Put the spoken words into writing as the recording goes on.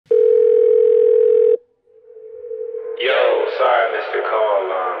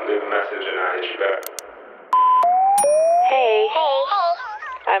Hey.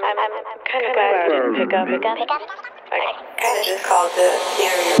 I'm kind of glad you didn't pick up. I kind of just called to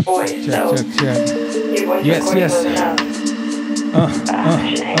hear your voice. Check. Your voice Yes.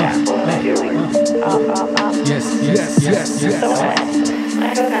 Yes. So I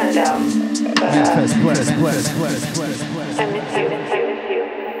go kind of down. But Bless. I miss you.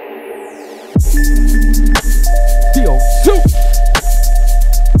 Theo Tzu.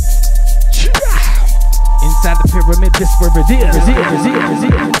 Inside the pyramid, this where it is.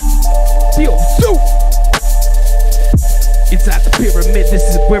 Theo Tzu. Inside the pyramid, this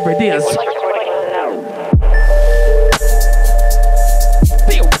is where it is.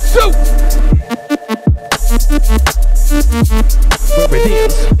 Theo Tzu. Where it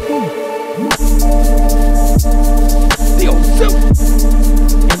is. Theo Tzu.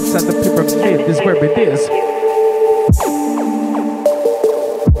 Inside the pyramid, this is where it is.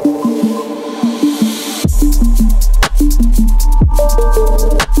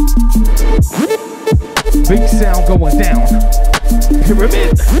 Big sound going down.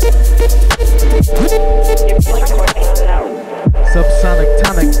 Pyramid. Subsonic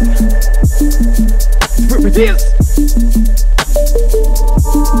tonic. Where it is.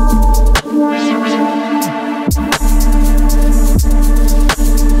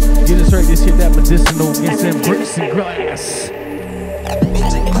 Get us right, this hit that medicinal against them bricks and glass.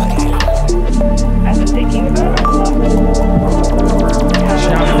 I've been thinking about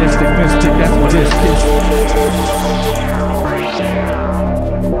Shamanistic mystic, that's what this is.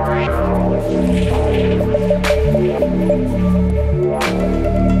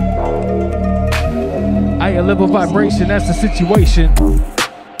 Higher level vibration, that's the situation.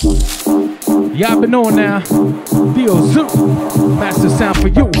 Y'all been knowing now. Theo Tzu, master sound for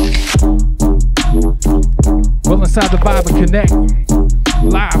you. Well inside the vibe and connect.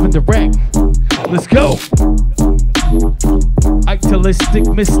 Live and direct. Let's go. Idealistic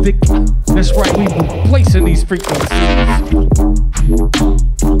mystic. That's right, we were placing these frequencies.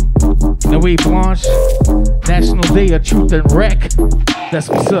 Nuit Blanche, National Day of Truth and Wreck. That's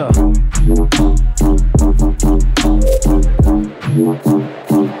what's up.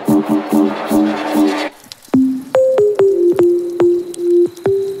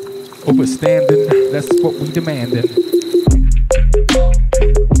 Overstanding, that's what we demanding.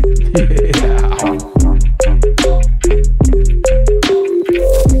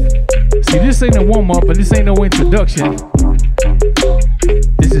 See, this ain't a warm-up, and this ain't no introduction.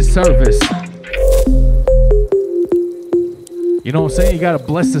 This is service. You know what I'm saying? You gotta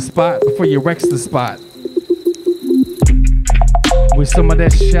bless the spot before you wreck the spot. With some of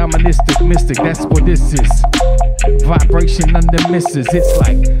that shamanistic mystic, that's what this is. Vibration under misses. It's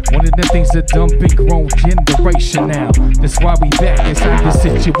like one of the things that done been grown generation now. That's why we back inside the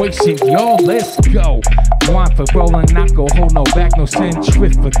situation. Y'all, let's go. Wine for rolling, not go hold no back, no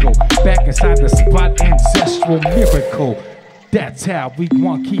centrifugal. Back inside the spot, ancestral miracle. That's how we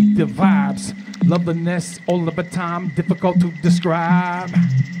want to keep the vibes. Loveliness all of the time, difficult to describe.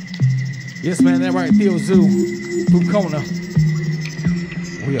 Yes, man, that right, Theo Tzu, Pucona.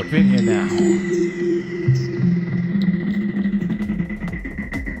 We up in here now.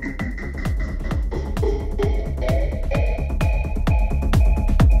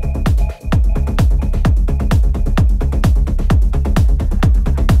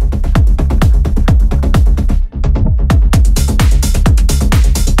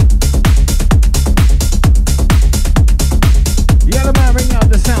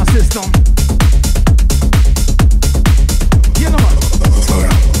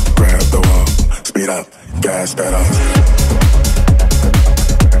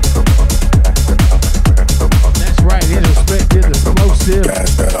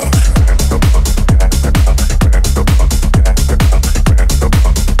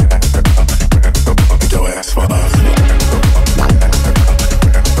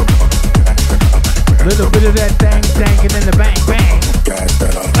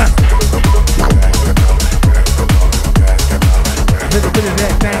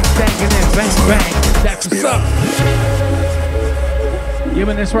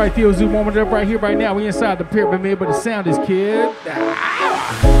 That's right, Theo Tzu, warming it up right here, right now. We inside the pyramid, but the sound is kid.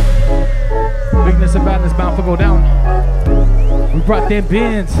 Bigness and badness bound for go down. We brought them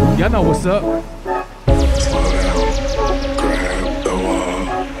bins. Y'all know what's up. Grab the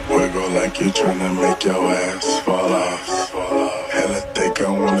wall, wiggle like you tryna make your ass fall off. Hella think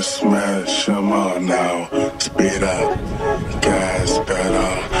I wanna smash them all now. Speed up, gas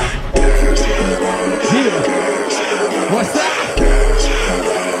pedal, gas pedal, gas pedal. What's that?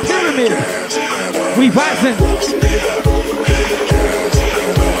 Pyramid. We rising.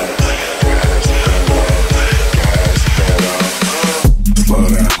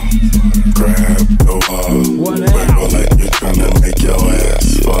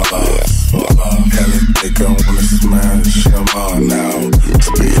 think I wanna smash them all now.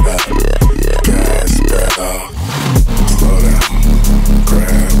 Speed up, gas pedal, slow down,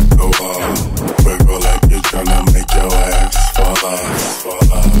 grab the wall, wiggle like you're tryna make your ass fall off.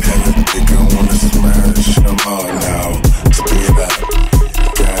 And I think I wanna smash them all now. Speed up,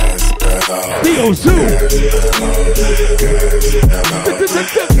 gas pedal, Theo Tzu.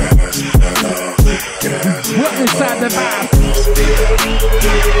 What inside the mouth?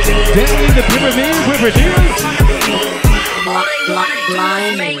 Down in the pyramid, where it is.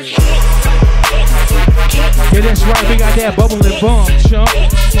 Yeah, that's right, we got that bubbling bump, chump.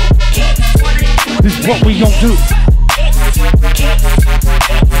 This is what we gon' do.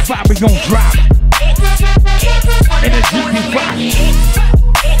 Fire we gon' drop. Energy we rock.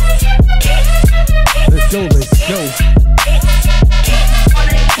 Let's go, let's go.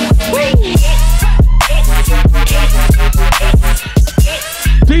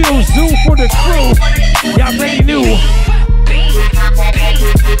 Theo Tzu for the crew. Y'all already knew.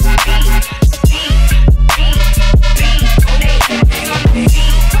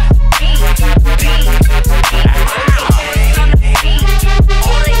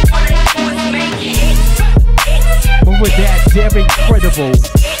 But with that, they're incredible.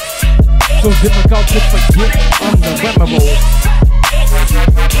 So difficult to forget, unmemorable.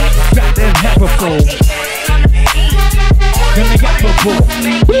 Got that habitable. Then they got the bull.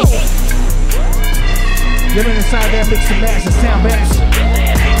 Get inside that mix and match and sound best.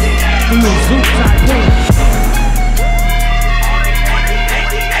 Theo Tzu tycoon.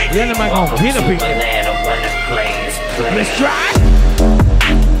 Yeah, am I gonna get up here? Let's try.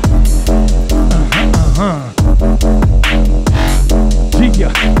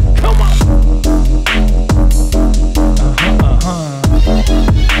 Yeah, come on.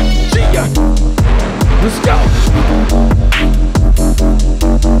 Yeah, let's go.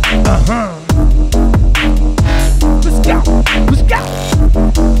 Let's go. Let's go.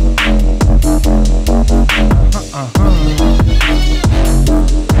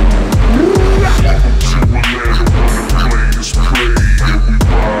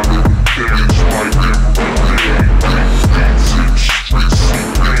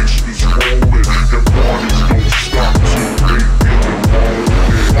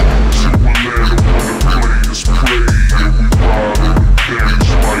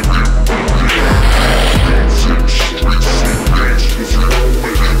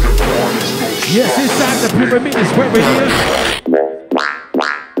 Yes, inside the pyramid is where it is.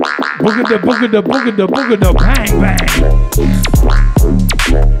 Boogada, boogada, boogada, boogada, bang, bang.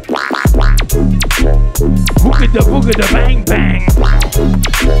 Boogada, boogada, bang, bang.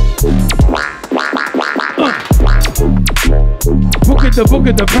 Boogada,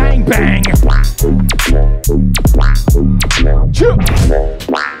 boogada, bang, bang. Choo.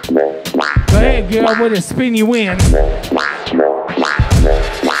 Go ahead, girl, with a spin you in.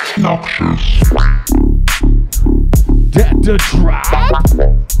 That the drop.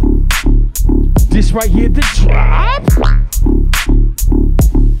 This right here, the drop.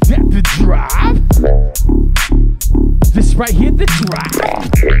 That the drop. This right here, the drop.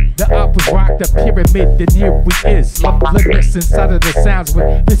 The upper rock, the pyramid, then here we is. Loveliness inside of the sounds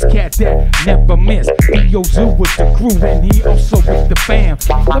with this cat that never miss. Theo Tzu with the crew and he also with the fam.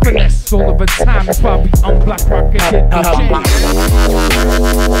 Loveliness all of the time, he's probably on Block Rock and hit the jam.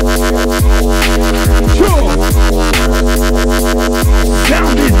 Sure.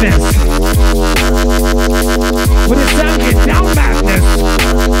 Sound business. When it's time to get down madness.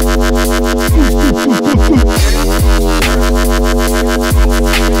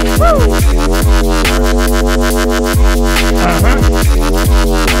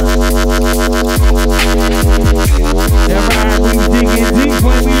 Yeah, right, we digging deep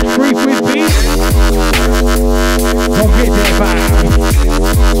when we freak with beat. Don't get that vibe.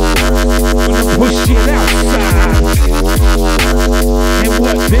 Gonna push shit outside. And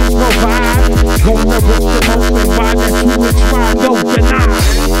what this provide, gonna rip them open wide that you would try, no deny.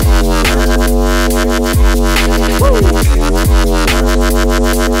 Woo!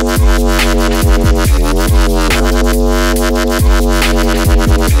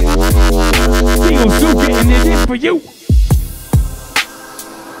 Theo Tzu getting it in for you.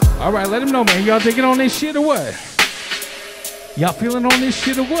 All right, let him know, man. Y'all digging on this shit or what? Y'all feeling on this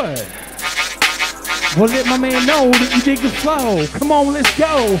shit or what? Well, let my man know that you dig the flow. Come on, let's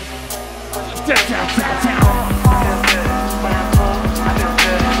go.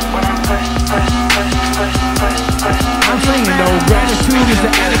 I'm saying though, gratitude is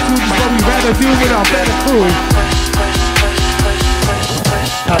the attitude, is what we rather do with our better crew.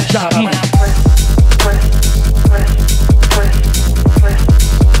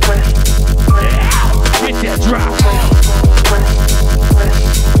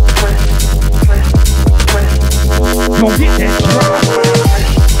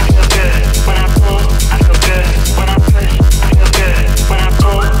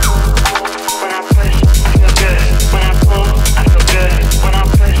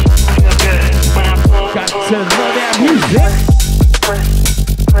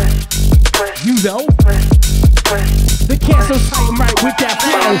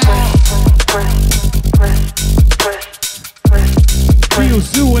 Theo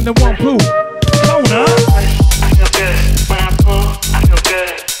Tzu and the one poo. Pucona. I feel good when I pull. I feel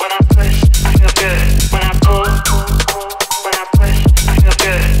good when I push. I feel good when I pull. When I push, I feel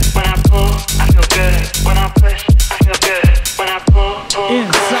good when I pull. I feel good when I push. I feel good when I pull.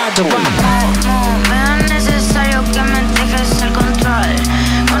 Inside the vibe. Es necesario que me dejes el control.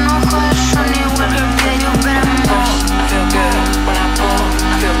 Con ojos de Johnny Walker que yo queremos. I feel good when I pull.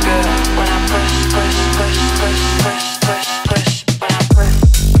 I feel good when I push, push, push, push, push, push, push. When I push,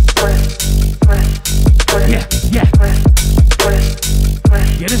 push, push, push. Yeah, yeah.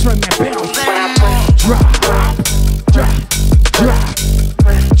 Yeah, this right, man. Bounce. When I push, Drop, drop, drop,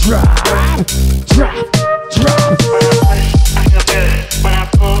 drop, drop, drop. when I push, I feel good. When I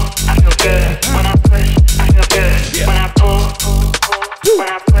pull, I feel good. When I push, I feel good. When I pull, when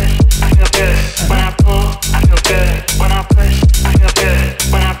I push, I feel good. When I pull, I feel good. When I push, I feel good.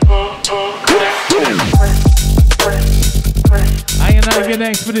 When I pull. I and I get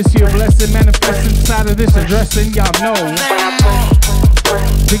thanks for this year. Blessed manifest inside of this addressing. Y'all know.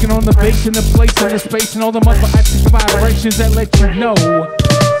 Digging on the base and the place and the space and all the motherfucking vibrations that let you know.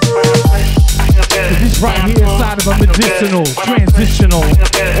 This right here inside of a medicinal, transitional,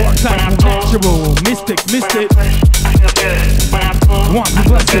 archetypal, natural, mystic. Want to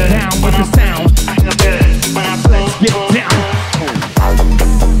bless it down with the sound. Let's get down.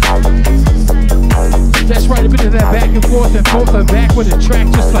 That's right, a bit of that back and forth and back with a track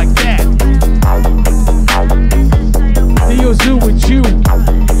just like that. Theo Tzu with you.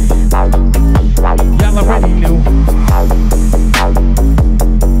 Y'all already knew.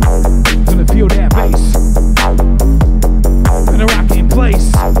 Gonna feel that bass. Gonna rock in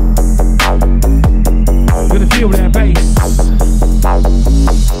place. Gonna feel that bass.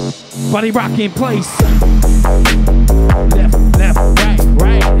 Body rock in place. Left,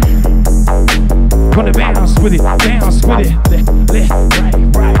 right. Gonna bounce with it. Left, right, left,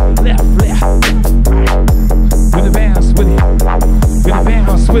 right. Gonna bounce with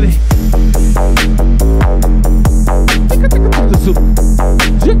it.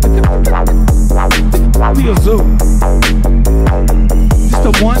 Theo Tzu. Just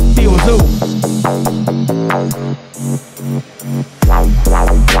the one Theo Tzu.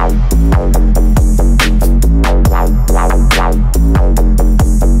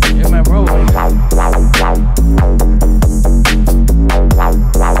 Yeah, man, rolling.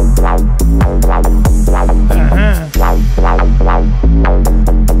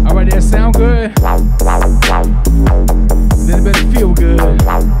 Alright, that sound good? Then it better feel good.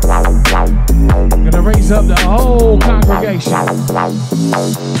 Gonna raise up the whole congregation.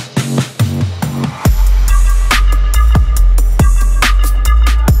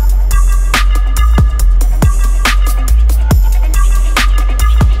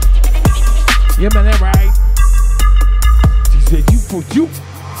 Yeah, man, that right. She said you for you.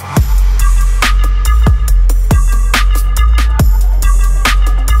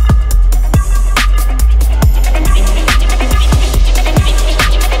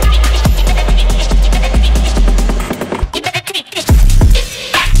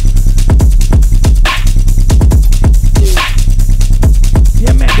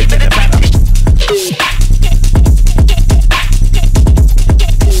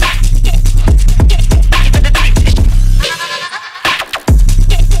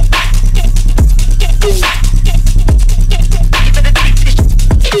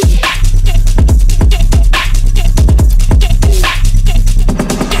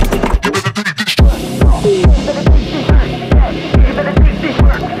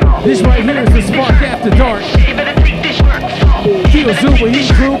 This right here is the spark after dark. Theo Tzu with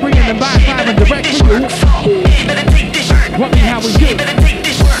his crew, bringing the by 5 and direct for you. What me how we do.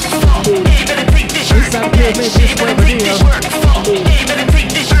 Inside the pyramid, this way it is.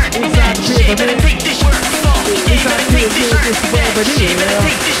 Inside the pyramid. Inside the pyramid, this way it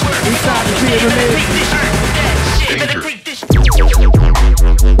is. Inside the pyramid.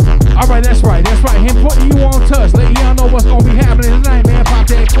 Alright, that's right. Him putting you on touch, letting y'all know what's gonna be happening tonight, man. Pop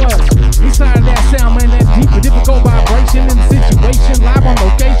that clutch. Inside of that sound, man, that deep and difficult vibration in the situation, live on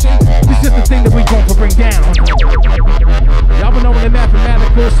location. This is the thing that we gonna bring down. Y'all been over the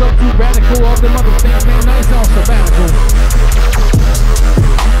mathematical, subtrue radical of the motherfucking man, nice on sabbatical.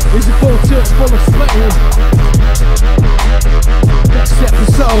 It's a full tips full of slayers. Next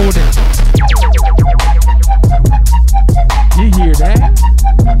episode. You hear that?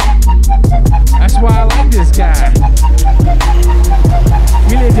 That's why I like this guy.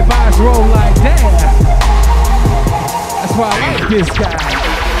 We let the vibes roll like that. That's why I like this guy.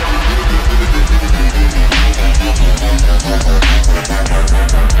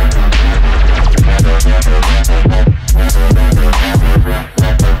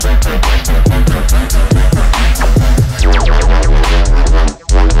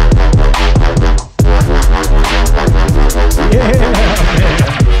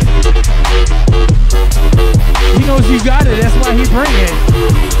 knows you got it, that's why he bring it.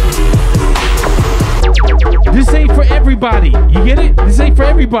 This ain't for everybody, you get it? This ain't for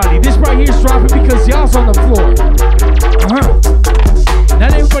everybody. This right here's dropping because y'all's on the floor.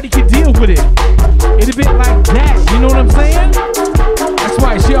 Not everybody can deal with it. It's a bit like that, you know what I'm saying? That's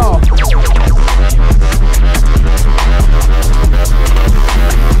why it's y'all.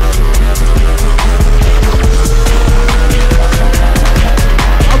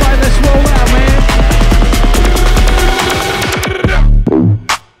 Alright, let's roll out, man.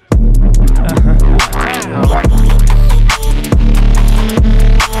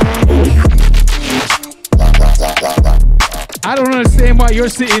 I don't understand why you're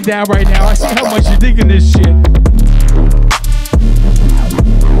sitting down right now. I see how much you're digging this shit.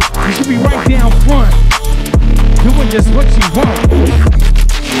 You should be right down front, doing just what you want.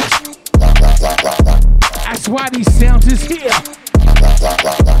 That's why these sounds is here.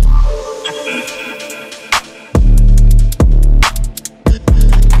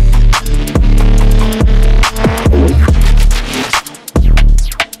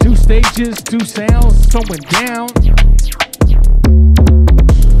 Two stages, two sounds, someone down.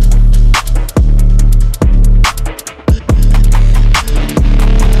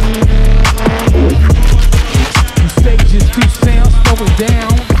 Two sounds, slow it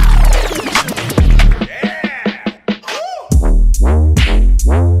down.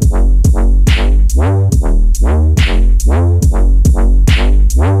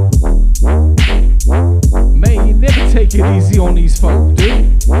 Man, you never take it easy on these folks,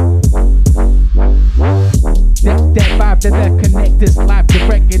 dude. That vibe, that connect this live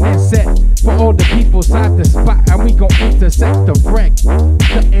direct and set for all the people side the spot, and we gon' intersect the wreck.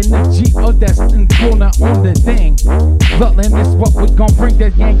 The energy of that corner on the thing. Buttlin' is what we gon' bring,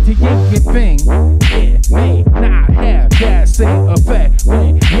 that Yankee thing. It may not have that same effect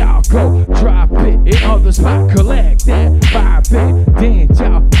when y'all go drop it in other spot, collect that vibe it, then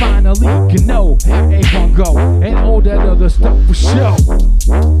y'all finally can know how it gon' go and all that other stuff for sure.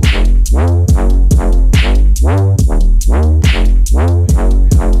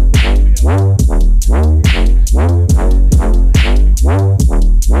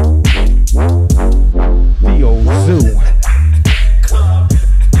 Theo Tzu.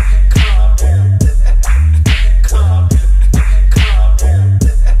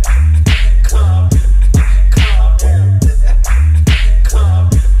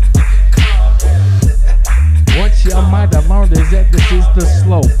 What y'all might have learned is that this is the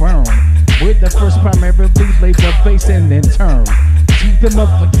slow burn. With the first primarily lay the bass and then turn to them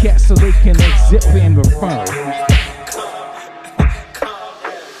other cats so they can exit and return.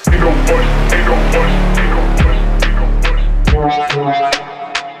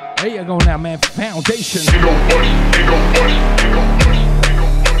 There you go now, man. Foundation.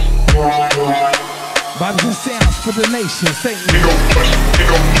 Bodies and sounds for the nation. Satan.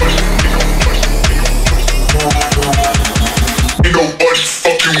 Ain't nobody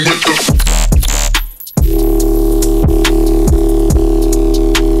fucking with the.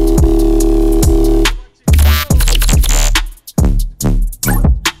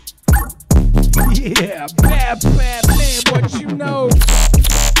 Yeah, bad man, what you know? Yeah, that bad, what you know?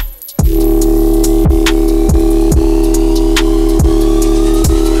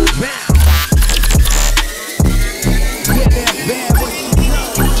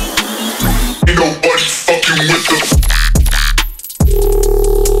 Ain't nobody fucking with the.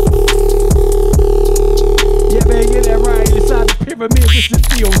 Yeah, man, get that right inside the pyramid. This is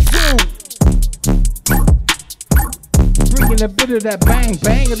Theo Tzu. Bringing a bit of that bang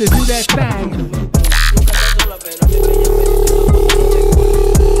bang to do that thing.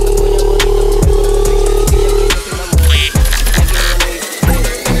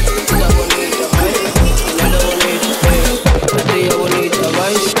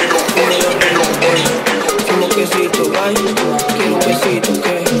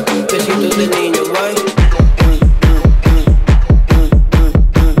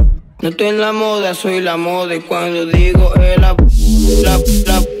 No estoy en la moda, soy la moda, y cuando digo el la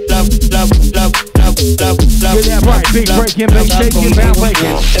Get that right, big breaking, big shaking, bound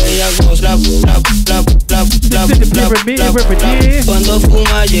waking. Cuando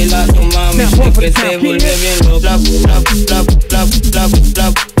fuma gelato, mami, sé que se vuelve bien loco.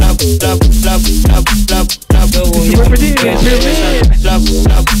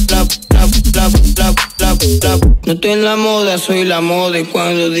 No estoy en la moda, soy la moda, y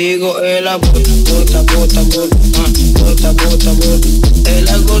cuando digo el la bota. El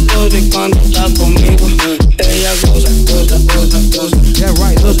agosto de cuando está conmigo, ella goza. Yeah,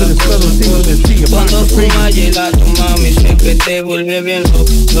 right, those are the subtle things that see Cuando fuma gelato, mami, sé que te vuelve bien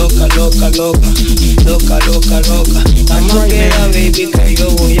loca. loca, loca, loca. Vamos queda, baby, que yo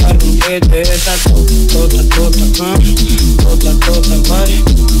voy a romperte esa tota, tota, tota, tota, bye.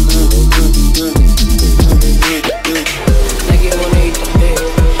 Aquí bonita,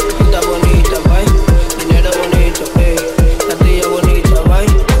 puta bonita, bye. Dinero bonito, gatilla bonita, bye.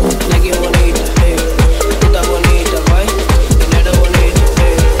 Aquí bonita, puta bonita, bye. Dinero bonito,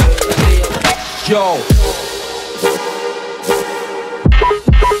 gatilla. Yo.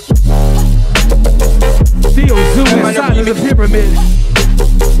 Theo Tzu inside of the pyramid.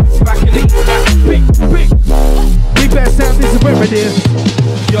 Big bad sound is a remedy.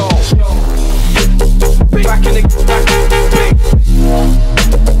 Yo. Back in the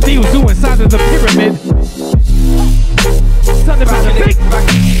Theo Tzu inside of the pyramid. Something about the big.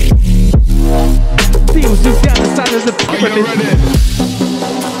 Theo Tzu down inside of the pyramid.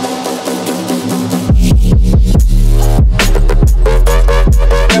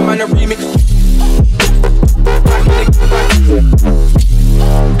 Them on a remix.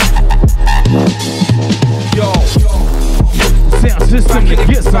 Yo. Sound system to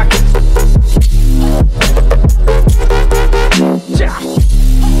get some. Yeah.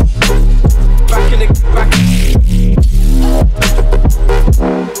 Back in the back.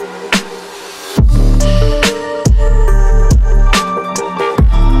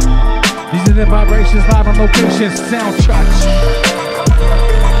 These are the vibrations live on location. Sound charts.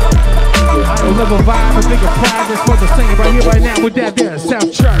 Higher level vibe, a bigger pride. That's what they're saying right here, right now with that there.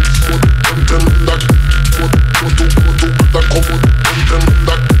 Sound charts.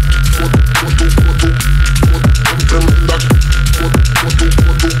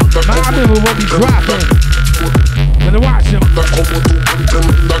 I remember what we dropping. Gonna watch him.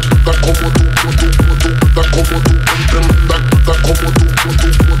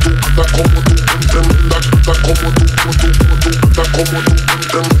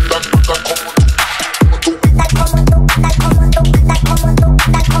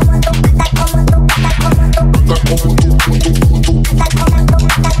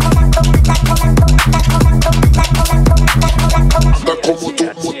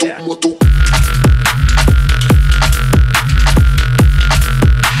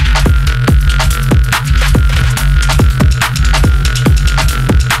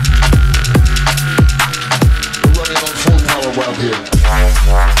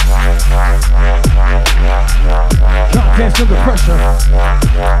 Contents under pressure.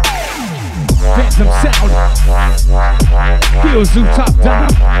 Phantom sound. Theo Tzu top down.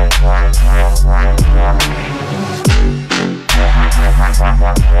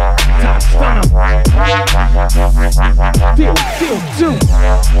 Top stunner. Theo Tzu.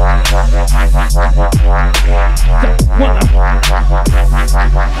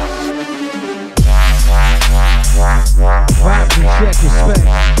 Vibe to check respect.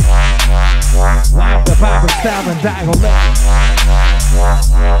 Live the vibe and style and dialect.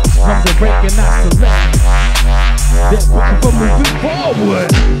 From the break and I select. That's looking for moving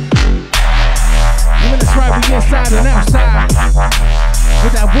forward. When it's right, we inside and outside.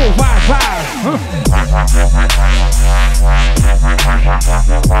 With that worldwide vibe.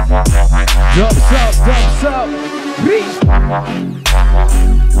 Dumps up.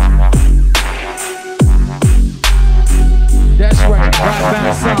 That's right, right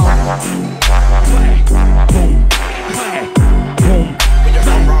back sound. Play, boom, play, boom.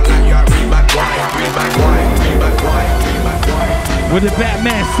 With the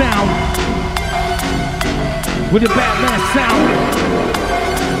Batman sound. With the Batman sound.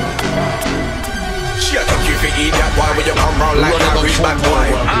 Shut up, you can eat that boy when you come round like that reach back boy.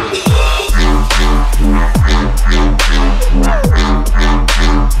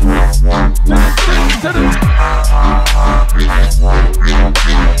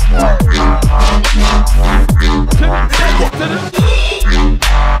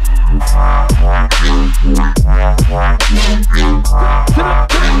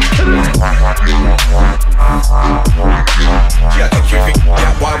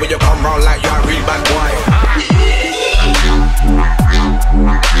 That boy when you come round like you're a real bad boy.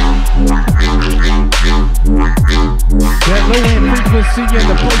 That low-end frequency and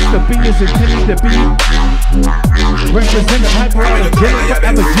the place to be is intended to be. Represent the hyper-autogenic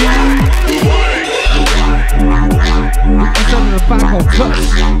forever G. It's under the vibe on touch.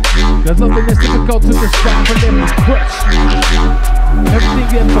 The loving is difficult to describe for them is crushed. Everything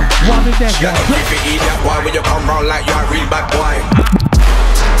in the wanted that Shut up, you can eat that boy when you come round like you're a real bad boy.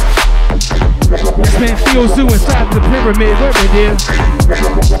 This man Theo Tzu inside the pyramid, where it is.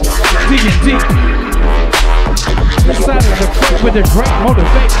 Digging deep. Inside of the crate with the great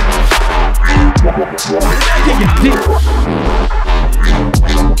motivation. Digging deep.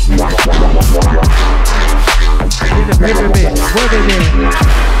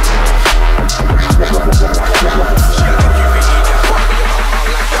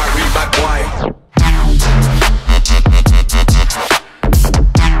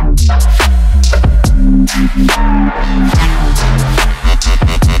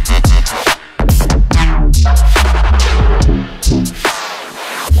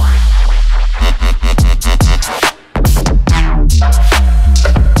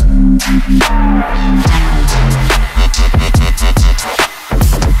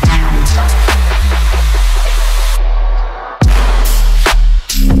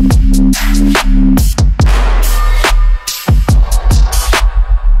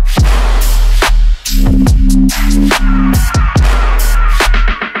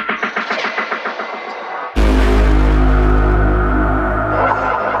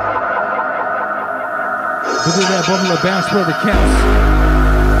 We do that bubble of bounce where it counts.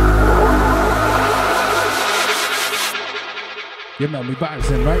 You know me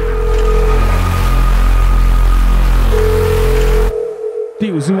boxing, right?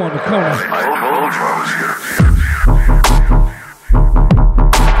 Theo Tzu on the corner.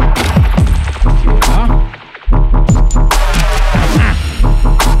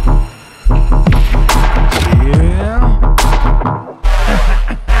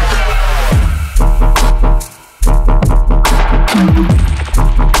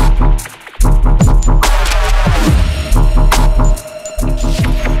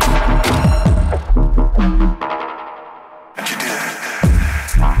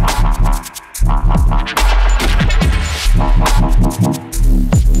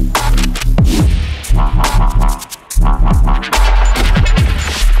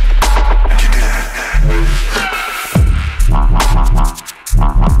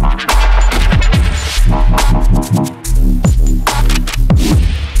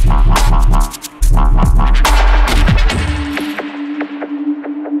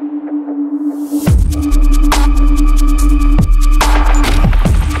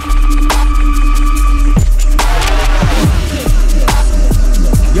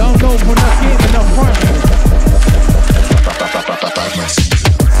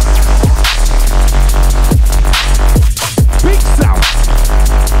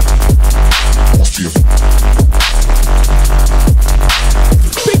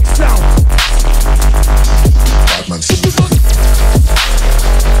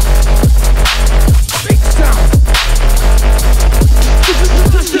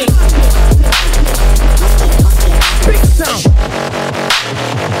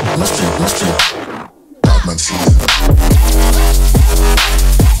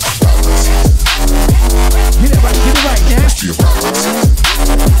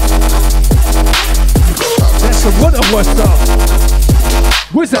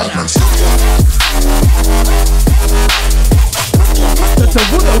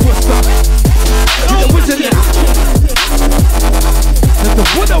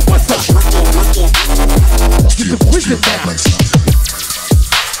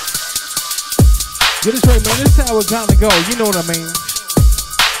 Gotta go, you know what I mean.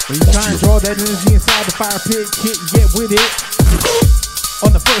 When you try and draw that energy inside the fire pit, get with it.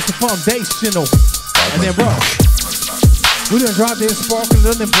 On the first and foundational. And then rock. We done dropped this spark and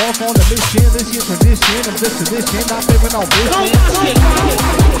then embark on the mission. This year's tradition of this tradition. Not living on business.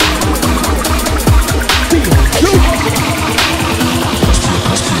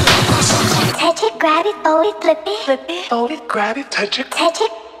 Touch it, grab it, fold it, flip it, flip it, fold it, grab it, touch it, fold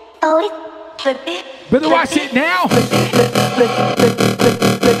it, flip it. Better watch it now.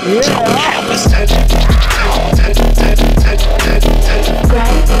 Yeah.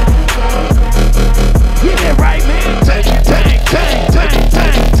 Get it right, man. Bang, bang, bang, bang,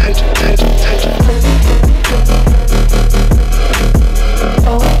 bang.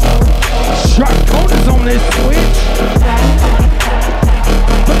 Sharp corners on this switch. Bang, bang.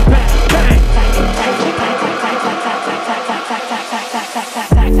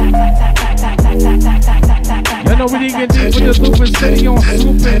 I know we didn't get deep with the looping, city on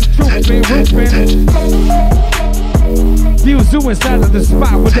swooping, trooping, roofing. Theo Tzu inside of the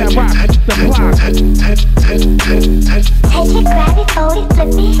spot with that rock, the block. Touch it, grab it, fold it,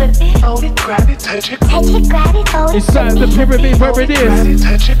 flip it, fold it, grab it, touch it, grab it, fold it. Inside of the pyramid where it is.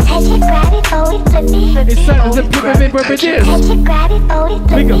 Touch it, grab it, fold it, flip it. Inside of the pyramid where it is. Touch it, grab it, fold it,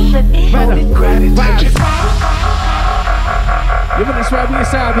 flip it, fold it, grab it, touch it. You're gonna try to be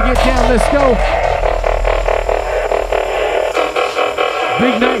inside to get down, let's go.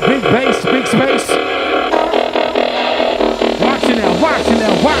 Big night, big bass, big space. Watch it now, watch it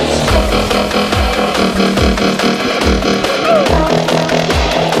now, watch.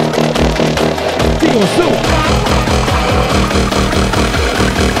 Theo Tzu.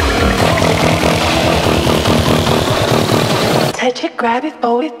 grab it,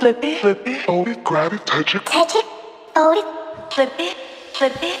 fold it, flip it, fold it, grab it, touch it, fold it, flip it,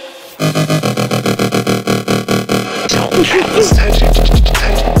 flip it. Touch it, touch it, touch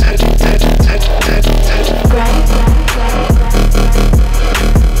it, touch it, touch it, touch it, touch it, grab it,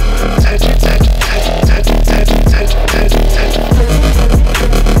 touch it, touch it, touch it, touch it, touch it, touch it, touch it, touch it,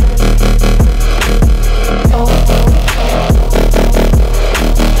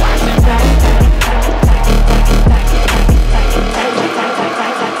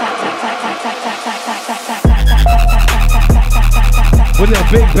 with that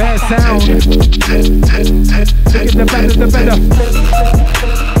big bad sound. Take it the better.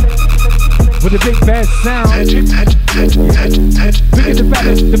 With the big bad sound. Pick it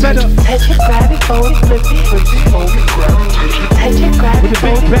the better. Touch it, grab it, fold it, flip it, fold it, grab it, touch it, grab it, with the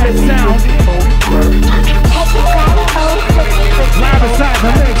big bad sound. Touch it, grab it, fold it, flip it. Live inside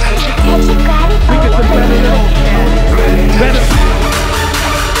my legs. Touch it, grab it, Pick fold it the it. better.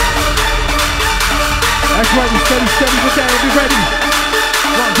 That's right, we steady with that. Be ready.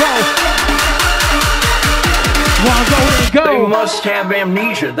 Go. They must have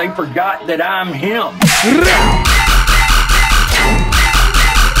amnesia. They forgot that I'm him.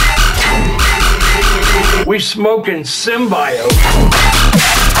 We smoking symbiote.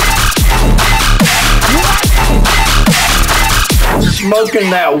 Smoking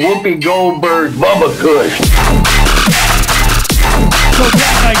that Whoopi Goldberg Bubba Kush. So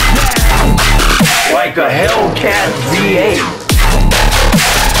that like a Hellcat V8.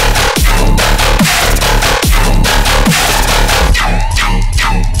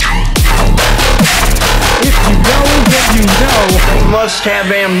 You know, they must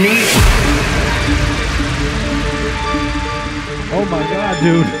have amnesia. Oh my God,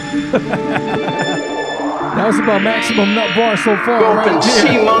 dude. That was about maximum nut bar so far. Open right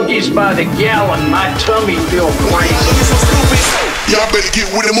sea monkeys by the gallon. My tummy feel crazy. Y'all better get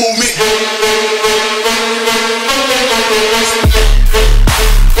with the movement.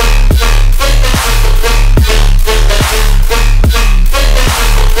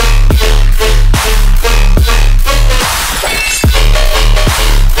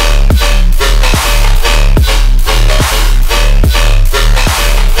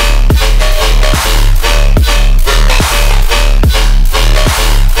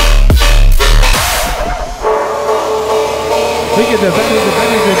 The better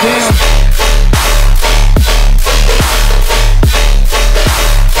the damn.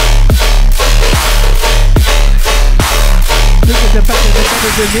 The better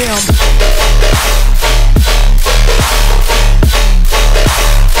the damn.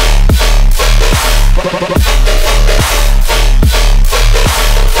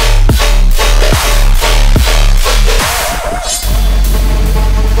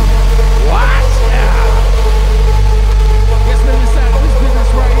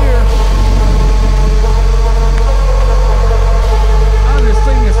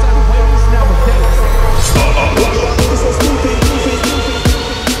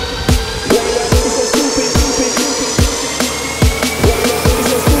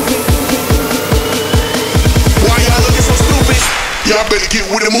 Y'all better get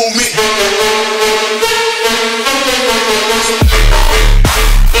with the movement.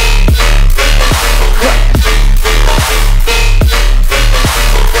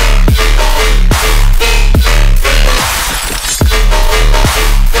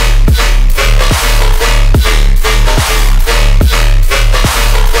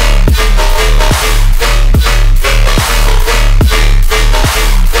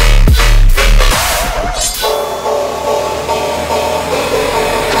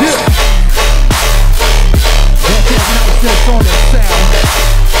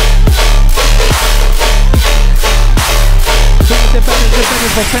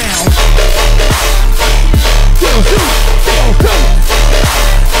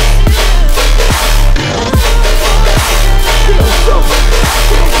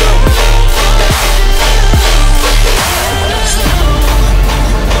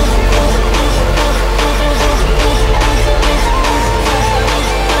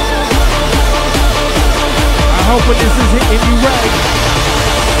 Hoping this is hitting you right.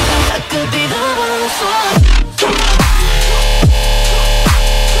 I could be the one for.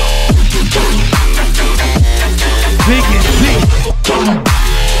 Big and deep.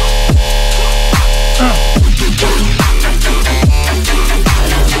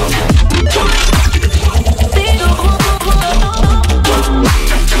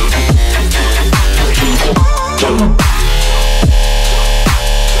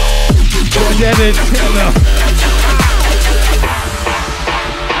 That is enough.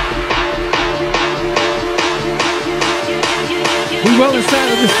 We well inside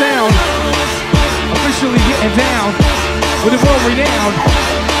of the sound. Officially getting down with the world renowned.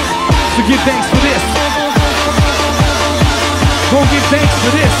 So give thanks for this. Go give thanks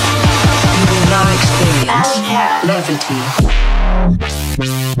for this. You will now experience levity.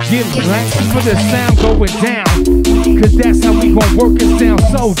 Give thanks for the sound going down. Cause that's how we gon' work as sound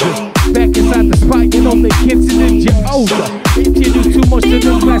soldiers. Back inside the spot, you know they considered you older. If you do too much to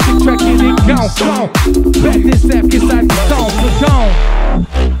the classic track, it ain't gone. Back this app inside the song, so gone.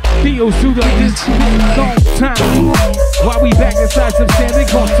 Theo Tzu done this long time. While we back inside some sand, they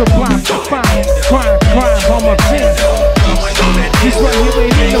gon' sublime, fine, crime on my pen. This right here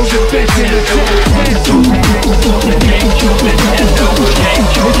ain't no defense in the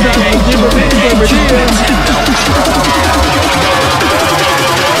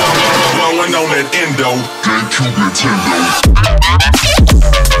Blowing on that endo, GameCube Nintendo.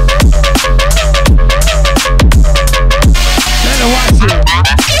 Better watch it.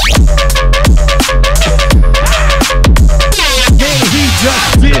 Yeah, he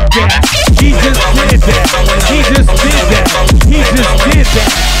just did that. He just did that. He just did that. He just did that. He just did that.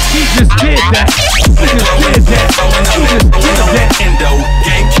 He just did that. He just did that. Endo,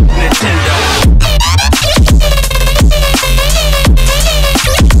 GameCube Nintendo.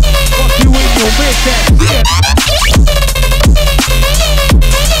 Fuck you when you with that shit.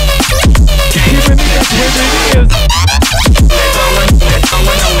 Giving me that's what it is.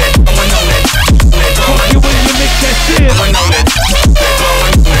 Fuck you when you mix that shit.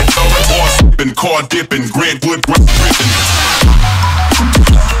 Been car dipping, Redwood ripping.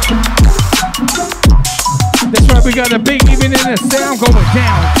 That's right, we got a big even in the sound going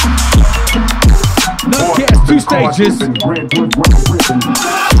down. No gas, 2 stages.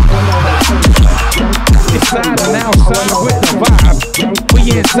 Inside and outside with the vibe. We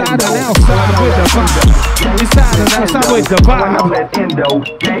inside and outside with the vibe. Inside and outside with the vibe. Going on that endo,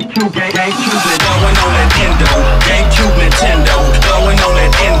 GameCube Nintendo. GameCube Nintendo. Going on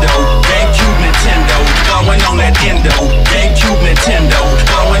that endo, GameCube Nintendo. Going on that endo, GameCube Nintendo.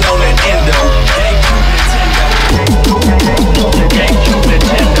 Going on that endo, GameCube Nintendo. GameCube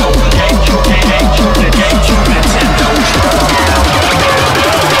Nintendo. GameCube Nintendo.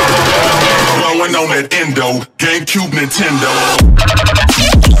 Blowing on that endo, GameCube Nintendo.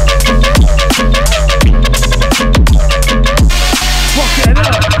 Fuck that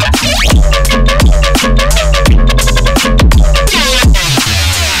up.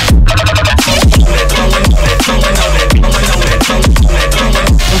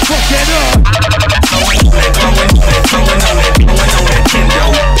 Fuck that up.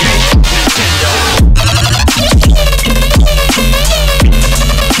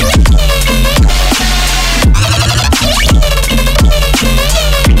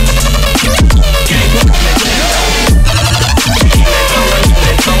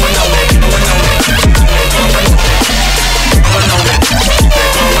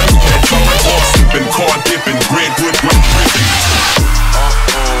 Been car dipping, Redwood ripping.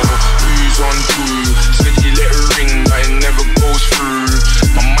 Who's on who? Steady let it ring, but it never goes through.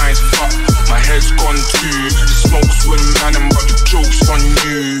 My mind's fucked, my head's gone too. The smoke's with man, but the joke's on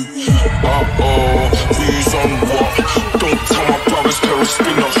you. Who's on what? Don't tell my brothers, they'll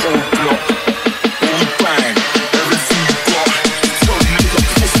spin the whole block. When we bang, everything you got. Tell them little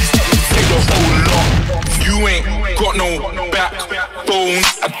pussies that we take the whole lot. You ain't got no backbone.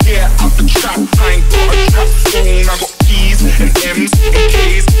 I get out the trap, I ain't got a trap phone. I got P's and M's and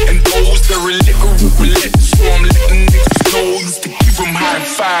K's and O's. They're a little roulette, so I'm letting niggas know. Used to give them high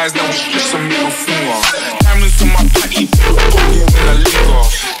fives, now it's just a middle finger. Diamonds in my body, go when I linger.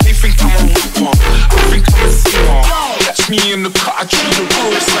 They think I'm a rapper, I think I'm a singer. Catch me in the cut, I treat the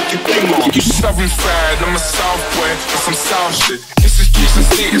roads like a dinger. You southern fried, I'm a south boy, that's some south shit. This is Jason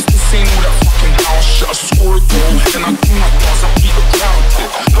status, this ain't all that fucking house shit. I score a goal, and I do my dance, I beat the crowd.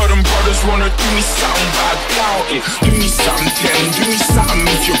 Heard them brothers wanna do me something, but I doubt it. Do me something then, do me something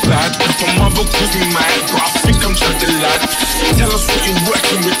if you're bad. My mother calls me mad, but I think I'm just a lad. Tell us what you're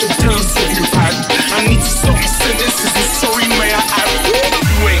working with, and tell us what you've had. I need to stop my sentences, and sorry may I add.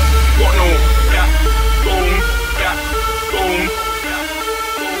 You ain't got no backbone.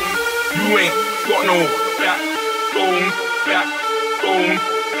 You ain't got no backbone.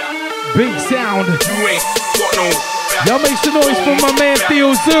 Big sound. You ain't got no. Y'all make some noise for my man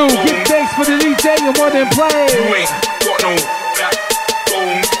Theo Tzu. Give thanks for the DJ and more than play. You ain't got no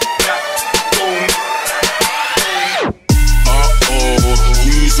backbone.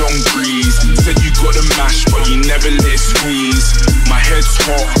 Who's on grease? Said you got the mash, but you never let it squeeze. My head's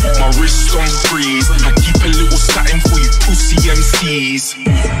hot, my wrist on freeze. I keep a little satin for you pussy MCs.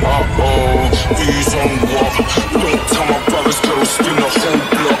 Who's on what? Don't tell my brothers, girls spin the whole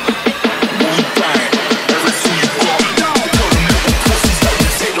block. All bang, everything you got. Tell them little pussies that you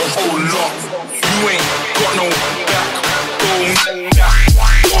take the whole lot. You ain't got no backbone.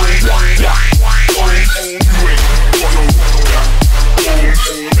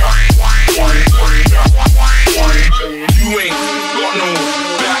 You ain't got no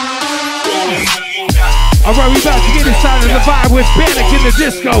Alright, we about to get inside of the vibe with Panic in the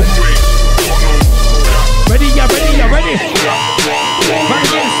disco. Ready, y'all ready, y'all ready? About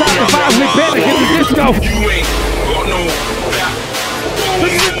to get inside the vibe with Panic in the disco.